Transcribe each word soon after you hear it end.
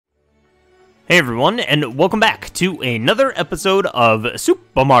Hey everyone, and welcome back to another episode of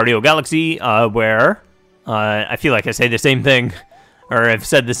Super Mario Galaxy, where I feel like I say the same thing, or I've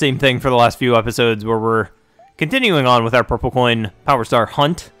said the same thing for the last few episodes, where we're continuing on with our Purple Coin Power Star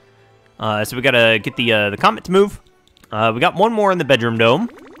hunt. So we gotta get the comet to move. We got one more in the bedroom dome,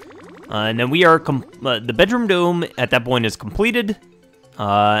 and then we are the bedroom dome at that point is completed,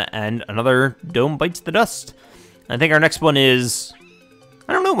 and another dome bites the dust. I think our next one is,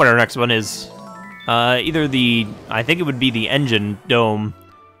 I don't know what our next one is. Either I think it would be the engine dome,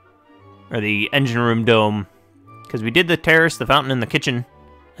 or the engine room dome, because we did the terrace, the fountain, and the kitchen,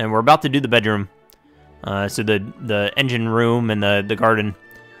 and we're about to do the bedroom. So the engine room and the garden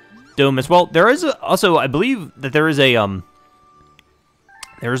dome as well. There is also, I believe that there's a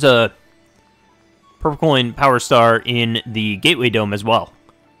Purple Coin Power Star in the Gateway Dome as well.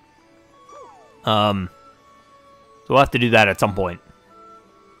 So we'll have to do that at some point.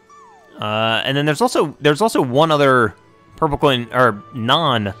 And then there's also one other Purple Coin, or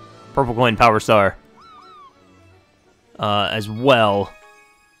non-Purple Coin Power Star, as well.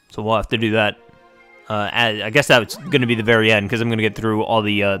 So we'll have to do that. I guess that's going to be the very end, because I'm going to get through all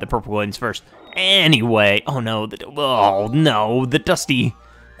the Purple Coins first. Anyway, oh no, the Dusty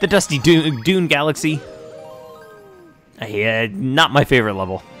Dune Galaxy. Yeah, not my favorite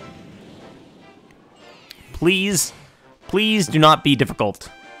level. Please do not be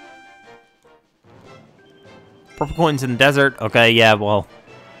difficult. Purple coins in the desert. Okay, yeah, well.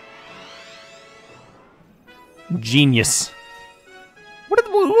 Genius. What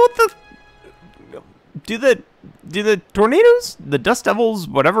the? Do the tornadoes, the dust devils,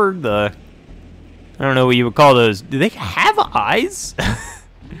 whatever I don't know what you would call those. Do they have eyes?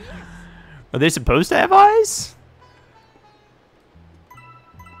 Are they supposed to have eyes?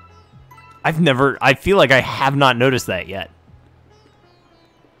 I feel like I have not noticed that yet.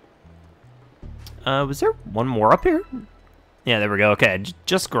 Was there one more up here? Yeah, there we go. Okay, I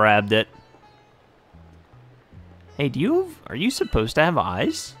just grabbed it. Hey, are you supposed to have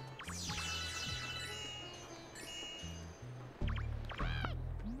eyes?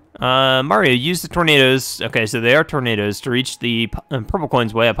 Mario, use the tornadoes. Okay, so they are tornadoes to reach the purple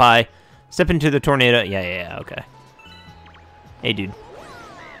coins way up high. Step into the tornado. Yeah, okay. Hey, dude.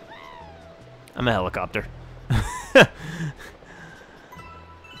 I'm a helicopter. That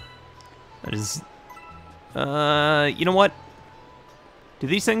is... you know what? Do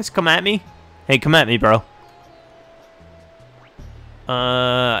these things come at me? Hey, come at me, bro.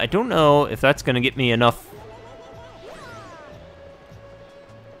 I don't know if that's gonna get me enough.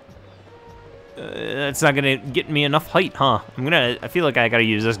 That's not gonna get me enough height, huh? I feel like I gotta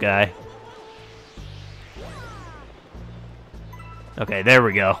use this guy. Okay, there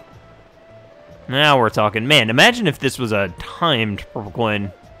we go. Now we're talking. Man, imagine if this was a timed purple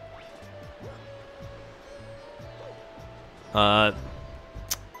coin. Purple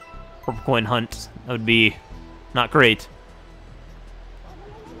coin hunt. That would be not great.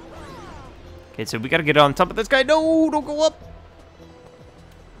 Okay, so we gotta get on top of this guy. No, don't go up.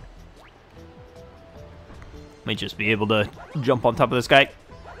 Might just be able to jump on top of this guy.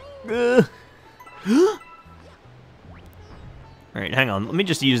 Alright, hang on. Let me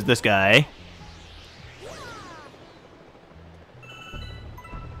just use this guy.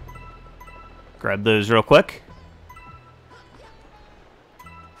 Grab those real quick.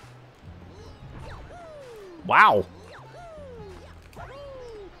 Wow.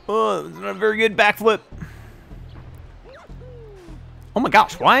 Oh, that's not a very good backflip. Oh my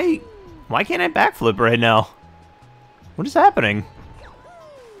gosh, why can't I backflip right now? What is happening?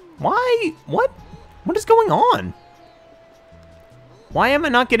 Why? What is going on? Why am I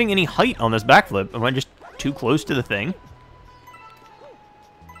not getting any height on this backflip? Am I just too close to the thing?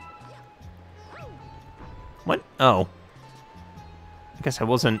 What? Oh. I guess I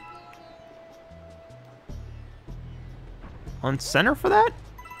wasn't on center for that?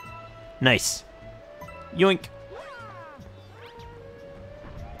 Nice. Yoink.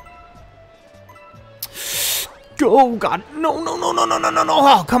 Oh, God. No.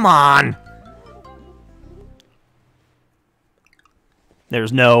 Oh, come on.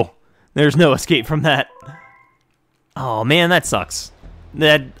 There's no escape from that. Oh, man, that sucks.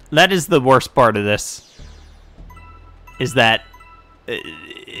 That is the worst part of this. Is that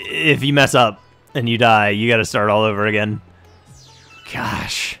if you mess up and you die, you gotta start all over again.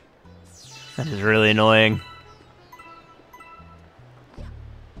 Gosh. That is really annoying.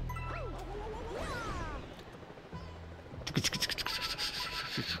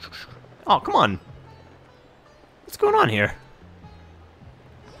 Oh, come on. What's going on here?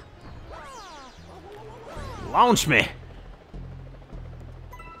 Launch me.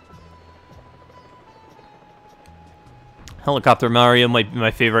 Helicopter Mario might be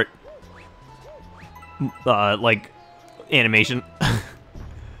my favorite, like, animation.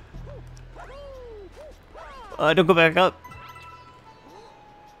 Don't go back up.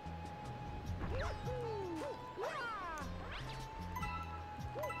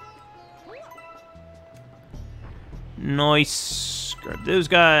 Nice. Grab those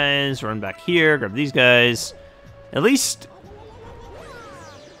guys. Run back here. Grab these guys. At least,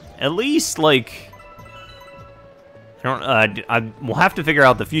 like, we'll have to figure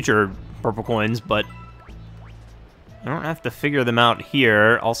out the future purple coins, but I don't have to figure them out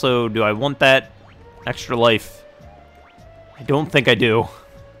here. Also, do I want that extra life? I don't think I do.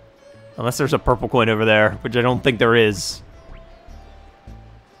 Unless there's a purple coin over there, which I don't think there is.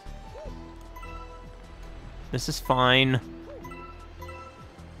 This is fine.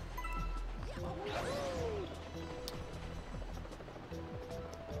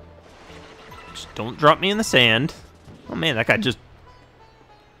 Just don't drop me in the sand. Oh man, that guy just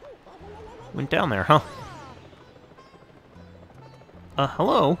went down there, huh?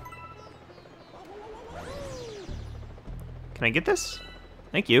 Hello? Can I get this?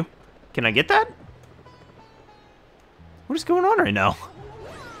 Thank you. Can I get that? What is going on right now?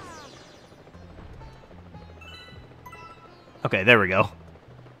 Okay, there we go.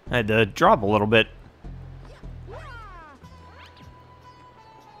 I had to drop a little bit.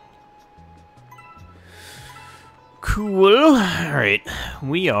 Cool. Alright,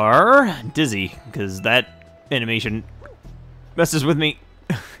 we are dizzy, because that animation messes with me.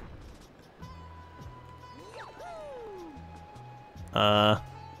 There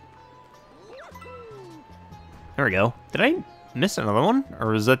we go. Did I miss another one?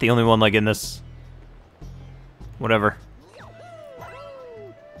 Or is that the only one, like, in this? Whatever.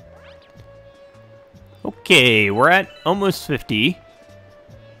 Okay, we're at almost 50.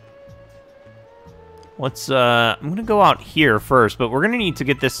 Let's, I'm gonna go out here first, but we're gonna need to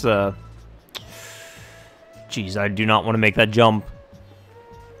get this, Jeez, I do not want to make that jump.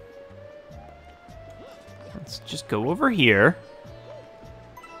 Let's just go over here.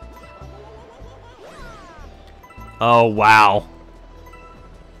 Oh, wow.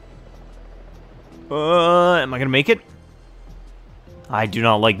 Am I gonna make it? I do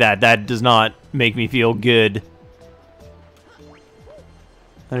not like that. That does not make me feel good.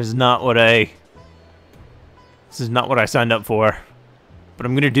 That is not what I... This is not what I signed up for. But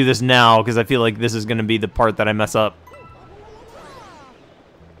I'm gonna do this now, because I feel like this is gonna be the part that I mess up.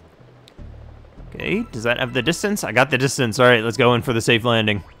 Okay, does that have the distance? I got the distance. Alright, let's go in for the safe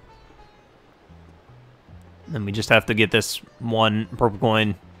landing. Then we just have to get this one purple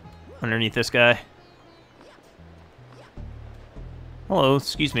coin underneath this guy. Hello,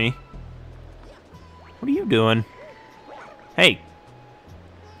 excuse me. What are you doing? Hey.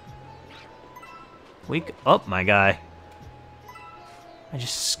 Wake up, my guy. I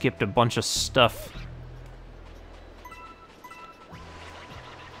just skipped a bunch of stuff.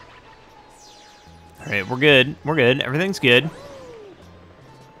 Alright, we're good. We're good. Everything's good.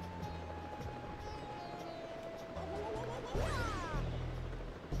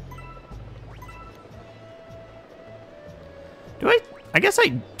 I guess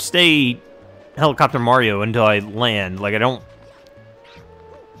I stay Helicopter Mario until I land. Like, I don't...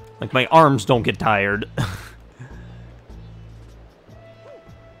 Like, my arms don't get tired.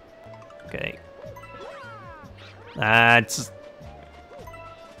 Okay. That's...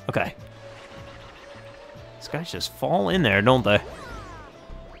 Okay. These guys just fall in there, don't they?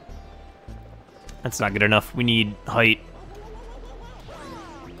 That's not good enough. We need height.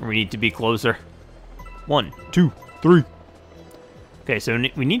 We need to be closer. 1, 2, 3. Okay, so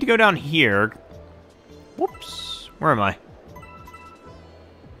we need to go down here. Whoops. Where am I?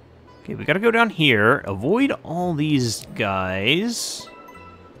 Okay, we gotta go down here. Avoid all these guys.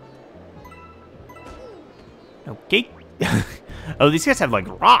 Okay. Oh, these guys have, like,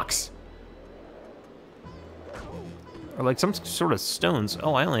 rocks. Or, like, some sort of stones.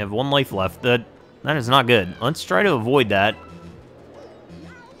 Oh, I only have 1 life left. That is not good. Let's try to avoid that.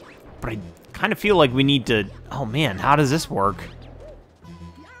 But I kind of feel like we need to... Oh, man, how does this work?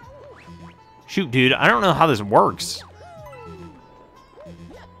 Shoot, dude, I don't know how this works.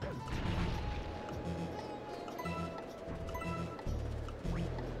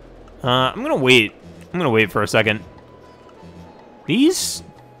 I'm gonna wait. I'm gonna wait for a second. These?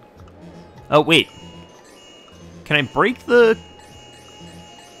 Oh, wait. Can I break the...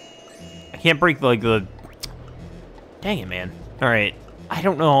 I can't break, like, the... Dang it, man. Alright. I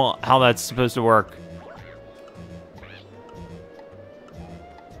don't know how that's supposed to work.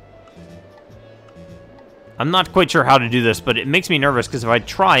 I'm not quite sure how to do this, but it makes me nervous, because if I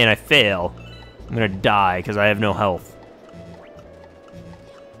try and I fail, I'm gonna die, because I have no health.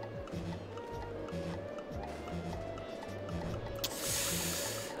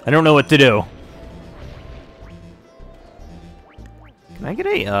 I don't know what to do. Can I get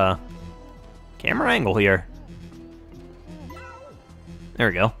a camera angle here? There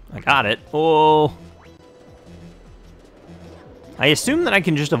we go. I got it. Oh. I assume that I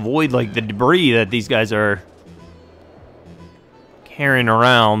can just avoid, like, the debris that these guys are carrying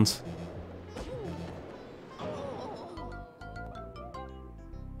around.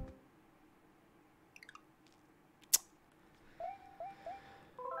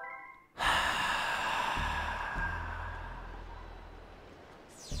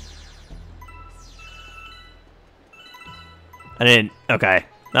 I didn't. Okay.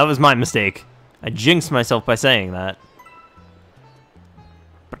 That was my mistake. I jinxed myself by saying that.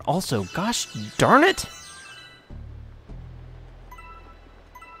 But also, gosh darn it!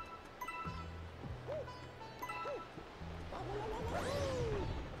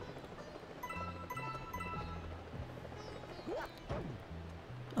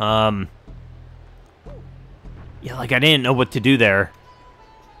 Yeah, like I didn't know what to do there.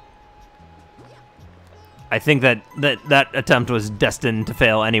 I think that attempt was destined to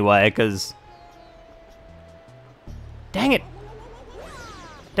fail anyway, because... Dang it!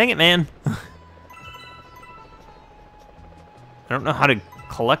 Dang it, man! I don't know how to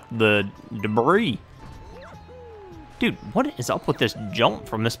collect the debris. Dude, what is up with this jump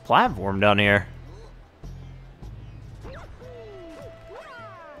from this platform down here?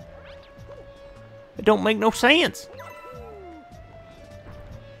 It don't make no sense.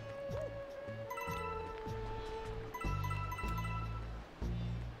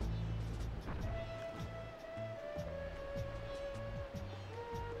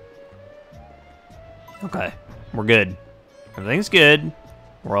 Okay, we're good. Everything's good.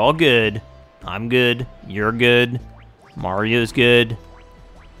 We're all good. I'm good. You're good. Mario's good.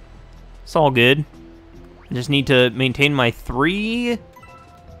 It's all good. I just need to maintain my three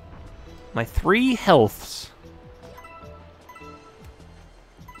healths.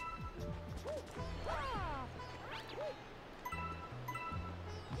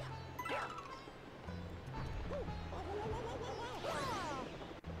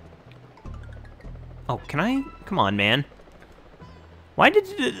 Oh, can I? Come on, man. Why did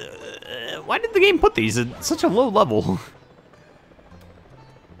the game put these at such a low level?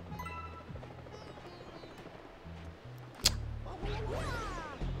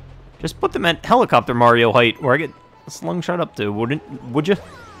 Just put them at helicopter Mario height, where I get slingshot up to, would you?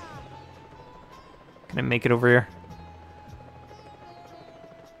 Can I make it over here?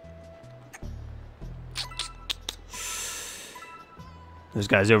 Those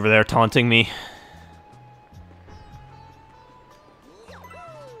guys over there taunting me.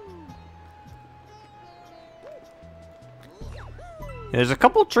 There's a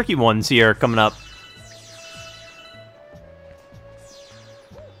couple tricky ones here coming up.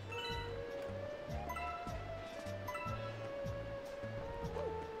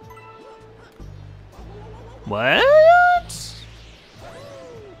 What?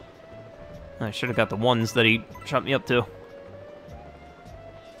 I should have got the ones that he shot me up to.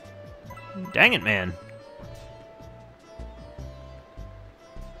 Dang it, man.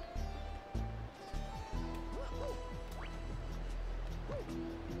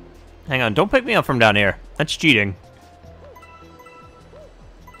 Hang on, don't pick me up from down here. That's cheating.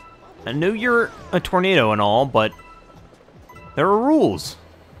 I know you're a tornado and all, but there are rules.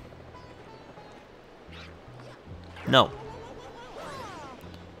 No.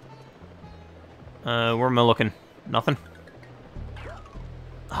 Where am I looking? Nothing?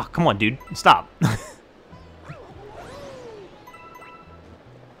 Oh, come on, dude. Stop.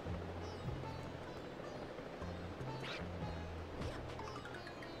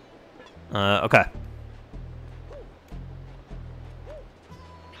 Okay.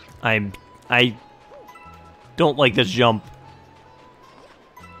 I don't like this jump.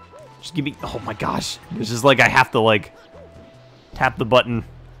 Just give me... Oh my gosh. This is like I have to, like, tap the button.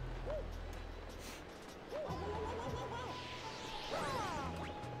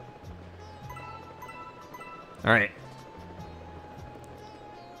 Alright.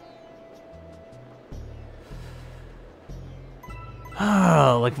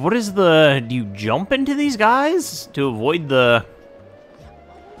 Like, what is the... Do you jump into these guys to avoid the...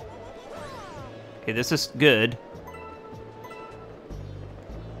 Okay, this is good.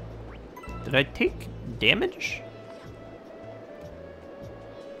 Did I take damage?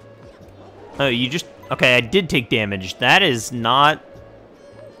 Oh, you just... Okay, I did take damage. That is not...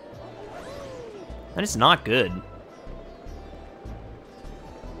 That is not good.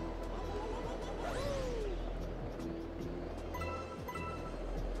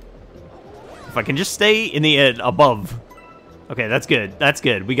 If I can just stay in the above. Okay, that's good. That's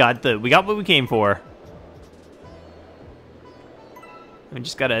good. We got what we came for. We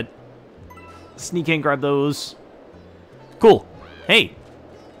just gotta sneak in, grab those. Cool. Hey.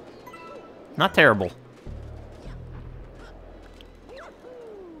 Not terrible.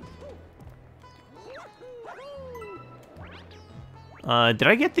 Did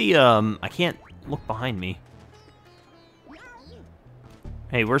I get the, I can't look behind me.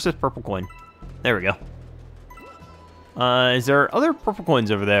 Hey, where's this purple coin? There we go. Is there other purple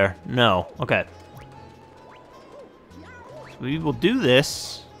coins over there? No. Okay. So we will do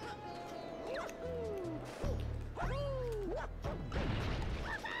this.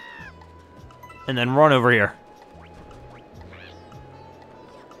 And then run over here.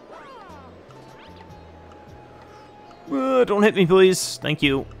 Don't hit me, please. Thank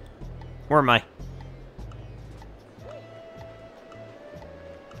you. Where am I?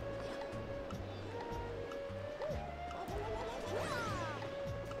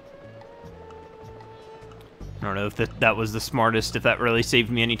 I don't know if that was the smartest, if that really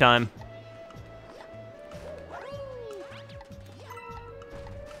saved me any time.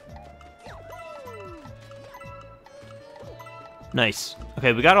 Nice.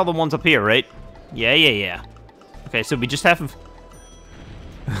 Okay, we got all the ones up here, right? Yeah. Okay, so we just have...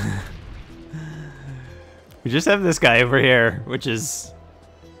 we just have this guy over here, which is...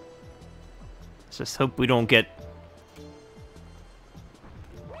 Let's just hope we don't get...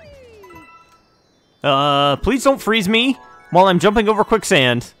 please don't freeze me while I'm jumping over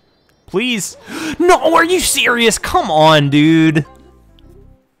quicksand. Please. No, are you serious? Come on, dude.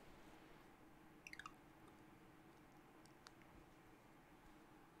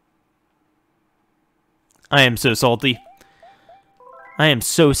 I am so salty. I am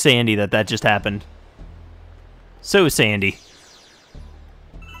so sandy that just happened. So sandy.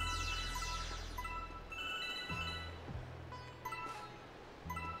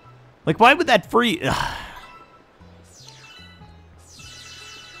 Like, why would that free... Ugh.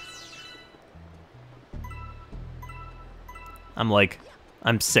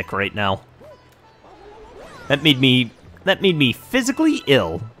 I'm sick right now. That made me physically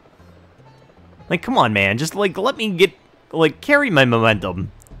ill. Like, come on, man. Just, like, let me get, like, carry my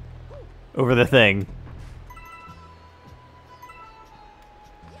momentum over the thing.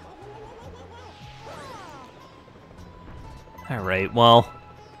 Alright, well...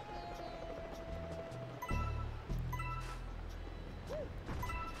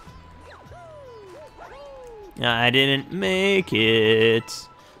 I didn't make it.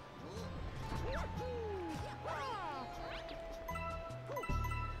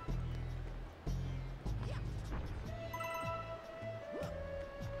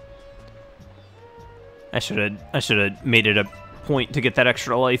 I should have made it a point to get that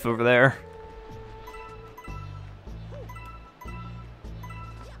extra life over there.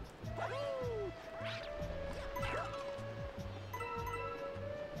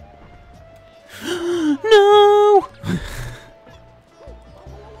 No!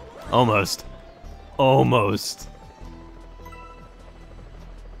 Almost. Almost.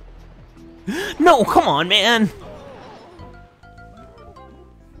 No, come on, man!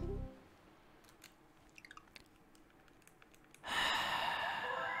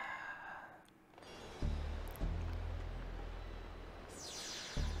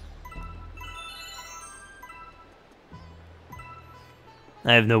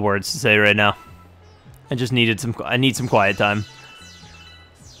 I have no words to say right now. I just needed I need some quiet time.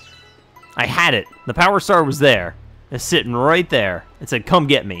 I had it. The power star was there. It's sitting right there. It said, "Come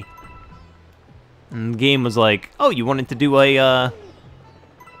get me." And the game was like, "Oh, you wanted to do a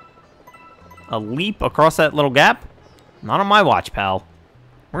leap across that little gap? Not on my watch, pal.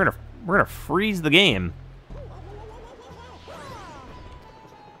 We're gonna freeze the game.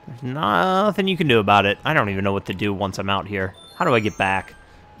 There's nothing you can do about it. I don't even know what to do once I'm out here. How do I get back?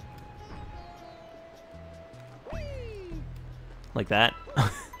 Like that?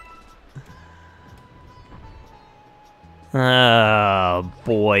 Oh,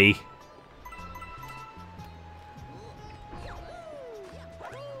 boy.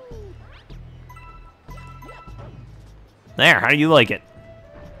 There, how do you like it?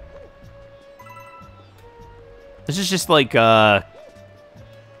 This is just like, I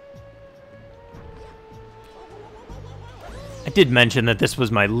did mention that this was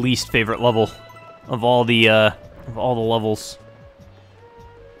my least favorite level of all the levels.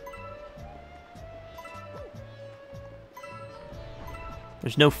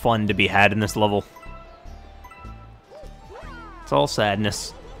 There's no fun to be had in this level. It's all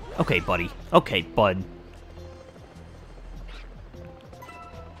sadness. Okay, buddy. Okay, bud.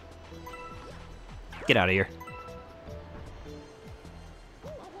 Get out of here.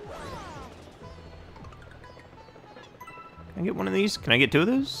 Can I get one of these? Can I get two of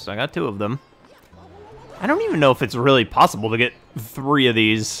those? I got two of them. I don't even know if it's really possible to get 3 of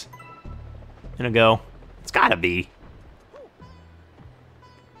these in a go. It's gotta be.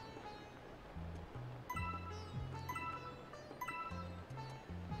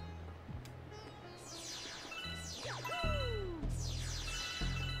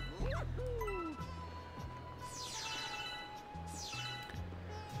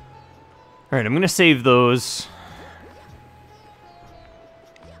 Alright, I'm gonna save those.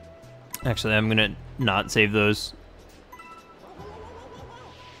 Actually, I'm gonna not save those.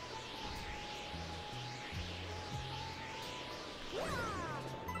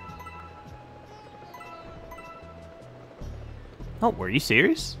 Oh, were you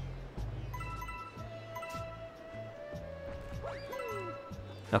serious?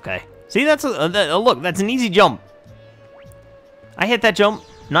 Okay. See, that's a look, that's an easy jump. I hit that jump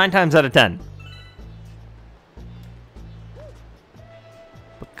 9 times out of 10.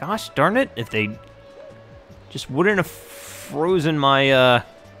 But gosh darn it, if they just wouldn't have frozen my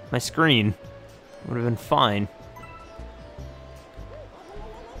my screen, would have been fine.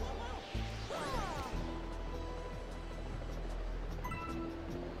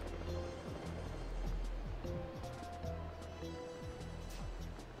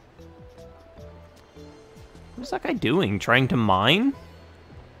 What's that guy doing? Trying to mine? What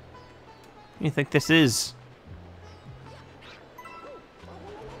do you think this is?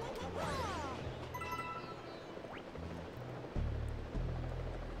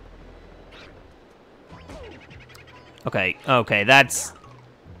 Okay, that's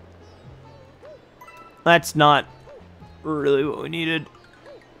not really what we needed.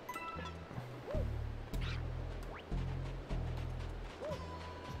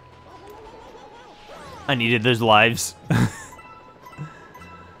 I needed those lives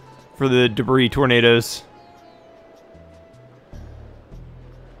for the debris tornadoes.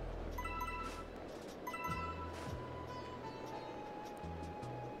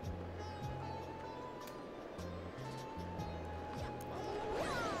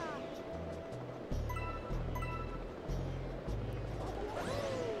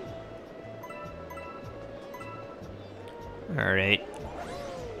 All right.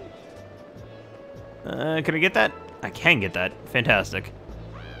 Can I get that? I can get that. Fantastic.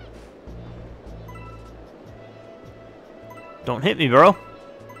 Don't hit me, bro.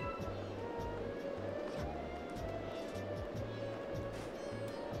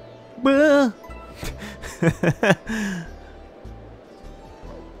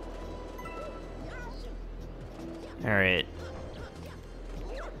 All right.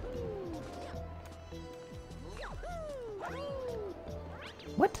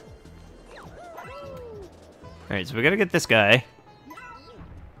 What? Alright, so we gotta get this guy.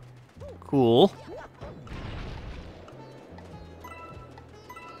 Cool.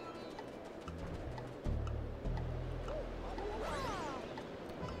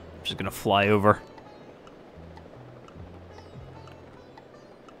 I'm just gonna fly over.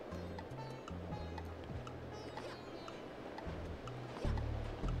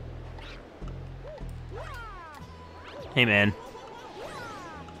 Hey, man.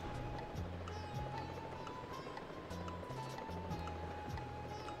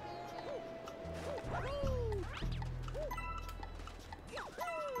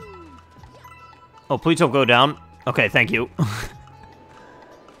 Oh, please don't go down. Okay, thank you.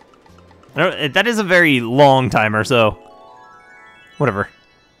 That is a very long timer, so... whatever.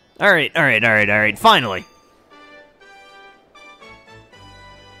 Alright. Finally!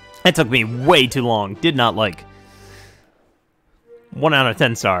 That took me way too long. Did not like. 1 out of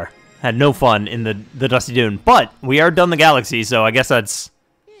 10 star. Had no fun in the Dusty Dune. But, we are done the galaxy, so I guess that's...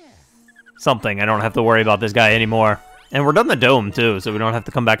 something. I don't have to worry about this guy anymore. And we're done the dome, too, so we don't have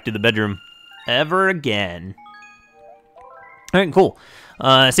to come back to the bedroom ever again. Alright, cool.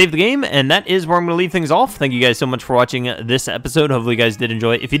 Save the game, and that is where I'm going to leave things off. Thank you guys so much for watching this episode. Hopefully you guys did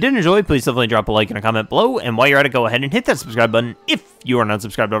enjoy. If you did enjoy, please definitely drop a like and a comment below. And while you're at it, go ahead and hit that subscribe button if you are not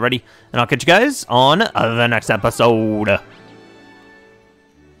subscribed already. And I'll catch you guys on the next episode.